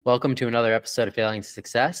Welcome to another episode of Failing to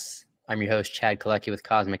Success. I'm your host, Chad Kalecki with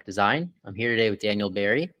Cosmic Design. I'm here today with Daniel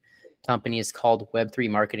Barry. The company is called Web3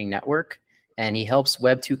 Marketing Network, and he helps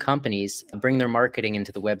Web2 companies bring their marketing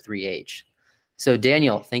into the Web3 age. So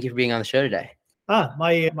Daniel, thank you for being on the show today.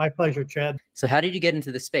 My pleasure, Chad. So how did you get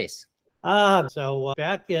into this space?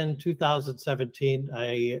 Back in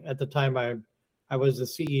 2017, at the time I was the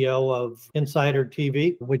CEO of Insider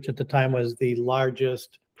TV, which at the time was the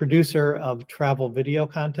largest producer of travel video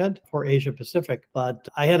content for Asia Pacific. But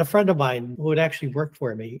I had a friend of mine who had actually worked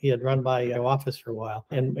for me. He had run my office for a while,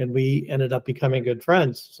 and we ended up becoming good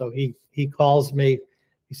friends. So he calls me.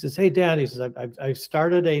 He says, "Hey, Dan," he says, I've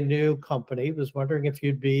started a new company. Was wondering if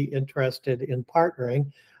you'd be interested in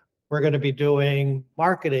partnering. We're going to be doing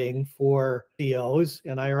marketing for CEOs,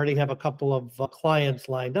 and I already have a couple of clients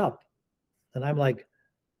lined up." And I'm like,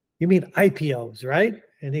 "You mean IPOs, right?"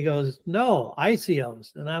 And he goes, "No,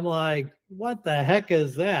 ICOs." And I'm like, "What the heck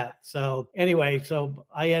is that?" So anyway, so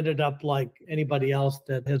I ended up like anybody else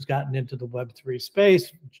that has gotten into the Web3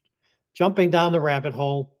 space, jumping down the rabbit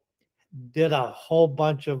hole, did a whole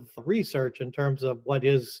bunch of research in terms of what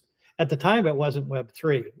is, at the time it wasn't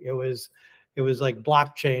Web3. It was like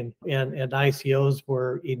blockchain, and ICOs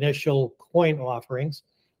were initial coin offerings.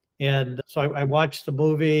 And so I watched the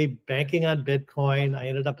movie Banking on Bitcoin. I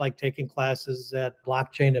ended up like taking classes at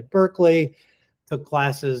blockchain at Berkeley, took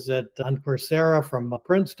classes on Coursera from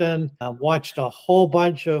Princeton, watched a whole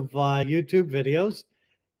bunch of YouTube videos.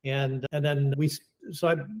 And then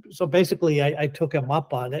so basically I took him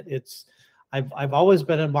up on it. I've always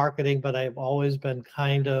been in marketing, but I've always been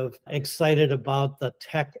kind of excited about the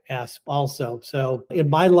tech aspect also. So in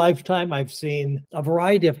my lifetime, I've seen a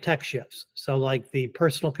variety of tech shifts. So like the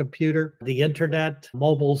personal computer, the internet,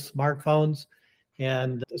 mobile smartphones.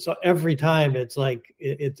 And so every time it's like,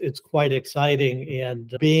 it's quite exciting.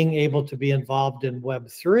 And being able to be involved in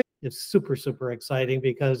Web3 is super, super exciting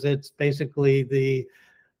because it's basically the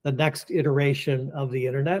next iteration of the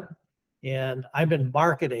internet. And I'm in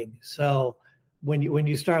marketing. So when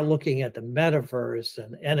you start looking at the metaverse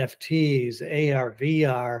and NFTs, AR,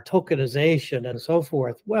 VR, tokenization, and so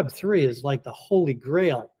forth, Web3 is like the holy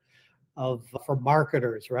grail for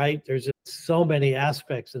marketers, right? There's just so many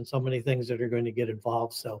aspects and so many things that are going to get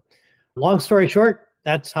involved. So long story short,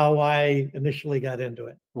 that's how I initially got into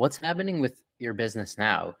it. What's happening with your business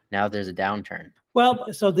now? Now there's a downturn.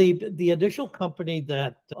 Well, so the initial company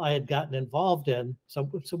that I had gotten involved in, so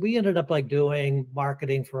we ended up like doing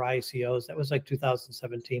marketing for ICOs. That was like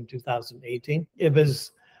 2017, 2018. It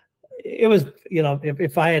was,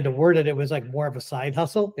 if I had to word it, it was like more of a side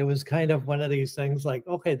hustle. It was kind of one of these things like,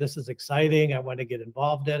 okay, this is exciting. I want to get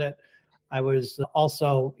involved in it. I was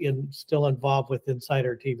also still involved with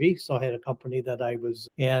Insider TV. So I had a company that I was,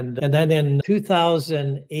 and then in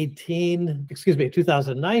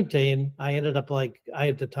 2019, I ended up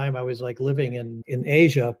at the time I was like living in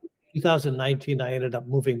Asia. 2019, I ended up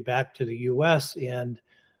moving back to the US, and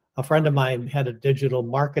a friend of mine had a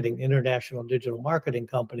international digital marketing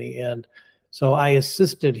company. And so I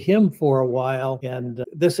assisted him for a while. And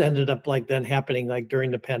this ended up like then happening like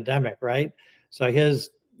during the pandemic, right? So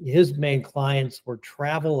his main clients were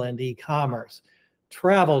travel and e-commerce.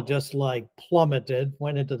 Travel just like plummeted,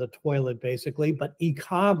 went into the toilet basically, but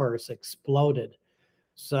e-commerce exploded.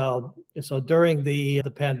 So during the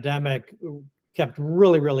pandemic, kept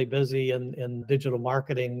really, really busy in digital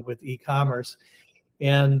marketing with e-commerce.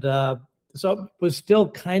 And so was still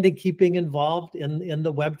kind of keeping involved in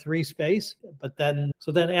the Web3 space. But then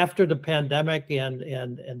after the pandemic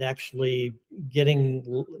and actually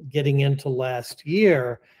getting into last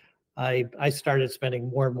year, I started spending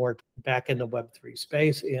more and more back in the Web3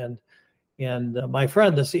 space. And my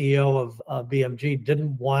friend, the CEO of BMG,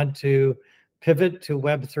 didn't want to pivot to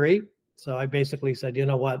Web3. So I basically said, you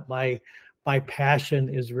know what, my passion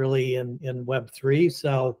is really in Web3.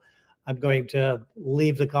 So I'm going to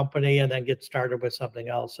leave the company and then get started with something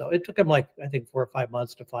else. So it took him like, I think 4 or 5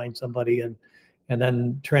 months to find somebody and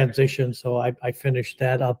then transition. So I finished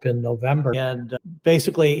that up in November. And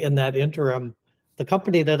basically in that interim, the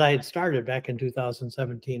company that I had started back in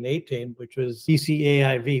 2017-18, which was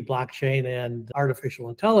BCAIV, blockchain and artificial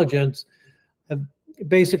intelligence, have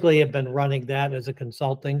been running that as a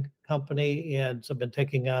consulting company. And so I've been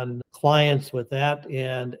taking on clients with that.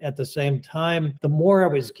 And at the same time, the more I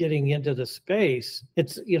was getting into the space,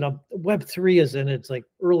 it's, Web3 is in its like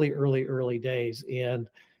early days. And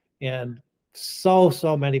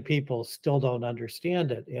so many people still don't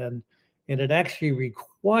understand it. And it actually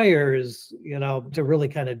requires, to really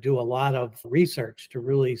kind of do a lot of research to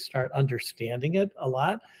really start understanding it a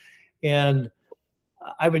lot. And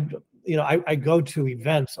I go to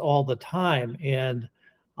events all the time, and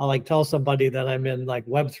I'll like tell somebody that I'm in like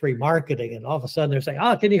Web3 marketing, and all of a sudden they're saying,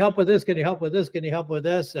 oh, can you help with this? Can you help with this? Can you help with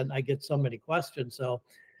this? And I get so many questions.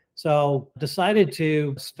 So decided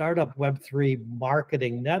to start up Web3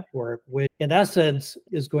 marketing network, which in essence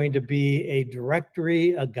is going to be a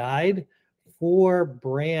directory, a guide for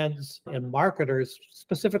brands and marketers,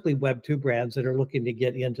 specifically Web2 brands that are looking to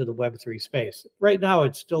get into the Web3 space. Right now,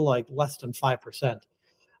 it's still like less than 5%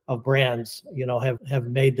 of brands, have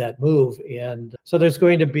made that move. And so there's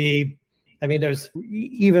going to be, there's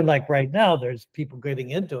even like right now, there's people getting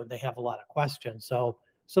into it. They have a lot of questions. So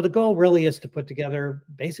the goal really is to put together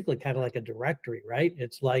basically kind of like a directory, right?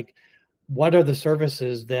 It's like, what are the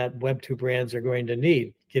services that Web2 brands are going to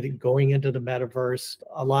need? Going into the metaverse.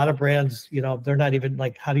 A lot of brands, they're not even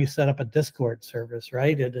like, how do you set up a Discord service,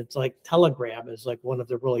 right? And it's like Telegram is like one of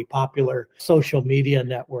the really popular social media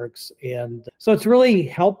networks. And so it's really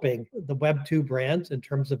helping the Web2 brands in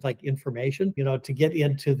terms of like information, to get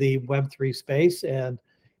into the Web3 space. And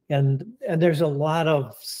there's a lot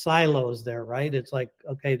of silos there, right? It's like,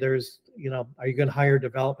 okay, there's, are you going to hire a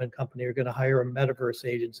development company? Are you going to hire a metaverse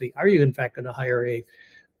agency? Are you in fact going to hire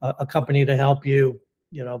a company to help you,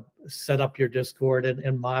 set up your Discord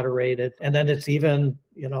and moderate it? And then it's even,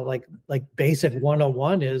 like basic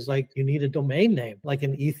 101 is like, you need a domain name, like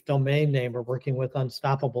an ETH domain name, or working with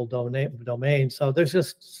unstoppable domain. So there's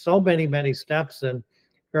just so many steps. And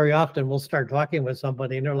very often we'll start talking with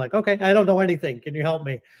somebody and they're like, okay, I don't know anything. Can you help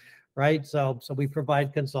me? Right. So we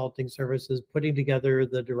provide consulting services, putting together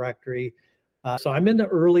the directory. So I'm in the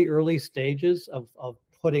early stages of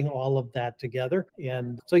putting all of that together.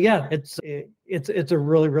 And so, yeah, it's a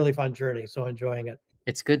really fun journey. So enjoying it.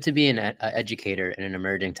 It's good to be an educator in an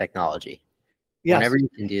emerging technology. Yes. Whenever you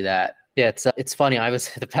can do that. Yeah, it's funny.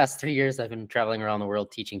 The past 3 years, I've been traveling around the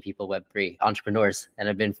world teaching people Web3 entrepreneurs, and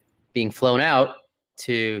I've been being flown out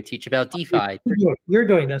to teach about DeFi. You're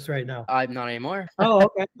doing this right now. I'm not anymore. Oh,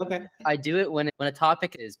 okay. I do it when a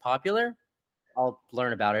topic is popular. I'll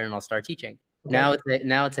learn about it and I'll start teaching. Okay.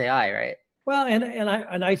 Now it's AI, right? Well,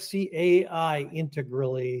 and I see AI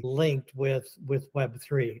integrally linked with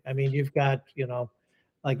Web3. I mean, you've got,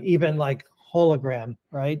 like even like hologram,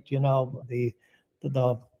 right? The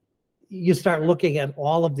you start looking at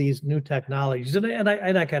all of these new technologies, and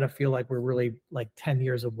I kind of feel like we're really like 10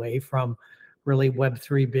 years away from really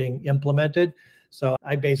Web3 being implemented. So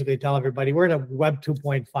I basically tell everybody we're in a Web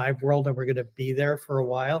 2.5 world and we're going to be there for a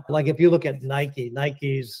while. Like if you look at Nike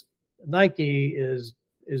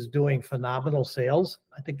is doing phenomenal sales.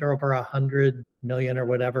 I think they're over 100 million or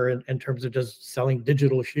whatever in terms of just selling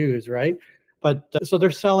digital shoes, right? But so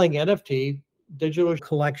they're selling NFT, digital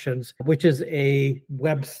collections, which is a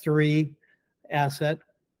Web3 asset.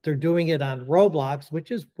 They're doing it on Roblox,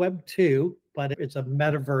 which is Web 2, but it's a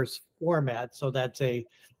metaverse format. So that's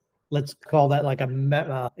let's call that like a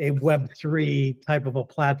Web3 type of a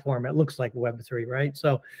platform. It looks like Web3, right?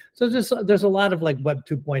 So there's a lot of like Web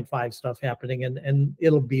 2.5 stuff happening, and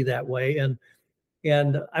it'll be that way. And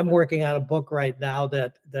I'm working on a book right now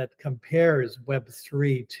that compares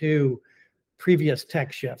Web3 to previous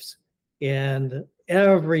tech shifts. And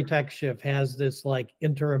every tech shift has this like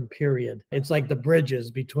interim period. It's like the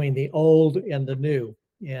bridges between the old and the new.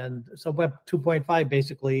 And so Web 2.5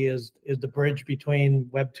 basically is the bridge between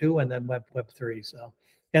Web 2 and then Web 3. So,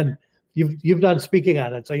 and you've done speaking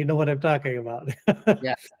on it, so you know what I'm talking about.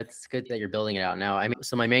 Yeah, it's good that you're building it out now.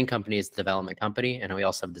 So my main company is a development company, and we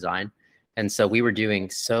also have design. And so we were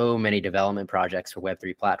doing so many development projects for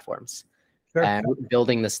Web3 platforms. Sure. And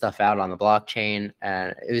building this stuff out on the blockchain.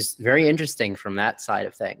 And it was very interesting from that side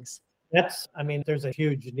of things. There's a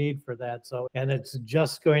huge need for that. So, and it's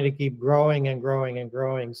just going to keep growing and growing and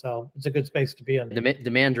growing. So it's a good space to be in. The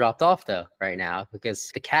demand dropped off though right now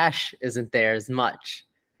because the cash isn't there as much.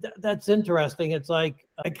 That's interesting. It's like,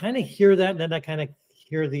 I kind of hear that, and then I kind of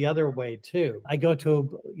hear the other way too. I go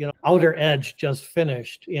to, Outer Edge just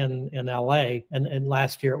finished in LA, and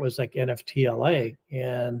last year it was like NFT LA.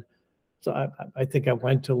 And so I think I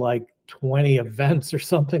went to like 20 events or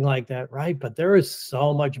something like that, right? But there is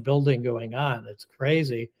so much building going on. It's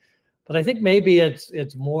crazy. But I think maybe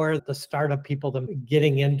it's more the startup people them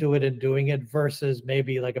getting into it and doing it versus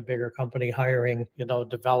maybe like a bigger company hiring,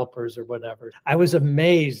 developers or whatever. I was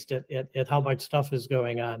amazed at how much stuff is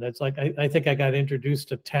going on. It's like, I think I got introduced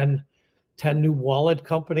to 10 new wallet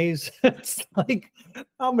companies. It's like,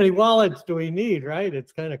 how many wallets do we need, right?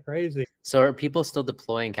 It's kind of crazy. So are people still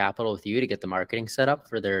deploying capital with you to get the marketing set up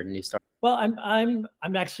for their new start? Well, I'm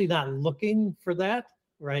actually not looking for that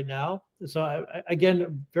right now. So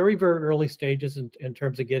again, very early stages in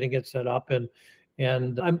terms of getting it set up, and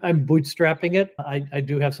I'm bootstrapping it. I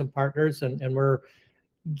do have some partners, and we're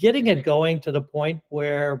getting it going to the point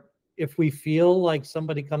where if we feel like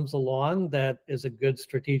somebody comes along that is a good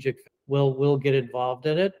strategic fit, we'll get involved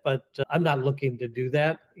in it. But I'm not looking to do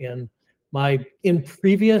that in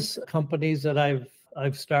previous companies that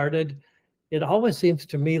I've started. It always seems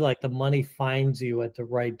to me like the money finds you at the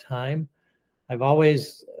right time.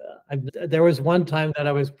 There was one time that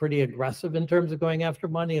I was pretty aggressive in terms of going after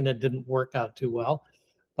money, and it didn't work out too well.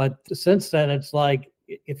 But since then, it's like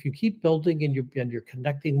if you keep building and you're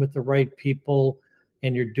connecting with the right people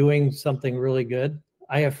and you're doing something really good,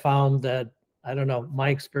 I have found that, I don't know, my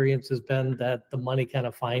experience has been that the money kind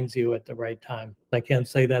of finds you at the right time. I can't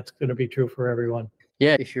say that's going to be true for everyone.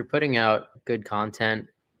 Yeah, if you're putting out good content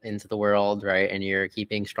into the world, right, and you're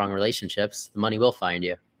keeping strong relationships, the money will find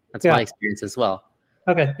you. That's my experience as well.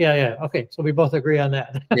 Okay. Yeah. Okay. So we both agree on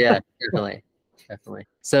that. Yeah, definitely. Definitely.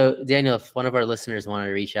 So Daniel, if one of our listeners wanted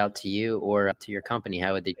to reach out to you or to your company,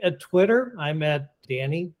 how would they? At Twitter, I'm at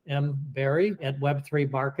Danny M. Barry. At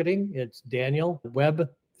Web3 Marketing, it's Daniel,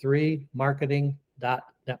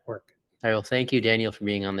 web3marketing.network. All right, well, thank you, Daniel, for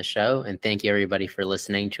being on the show. And thank you, everybody, for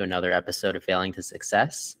listening to another episode of Failing to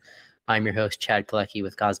Success. I'm your host, Chad Kalecki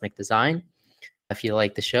with Cosmic Design. If you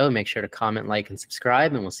like the show, make sure to comment, like, and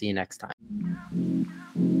subscribe, and we'll see you next time.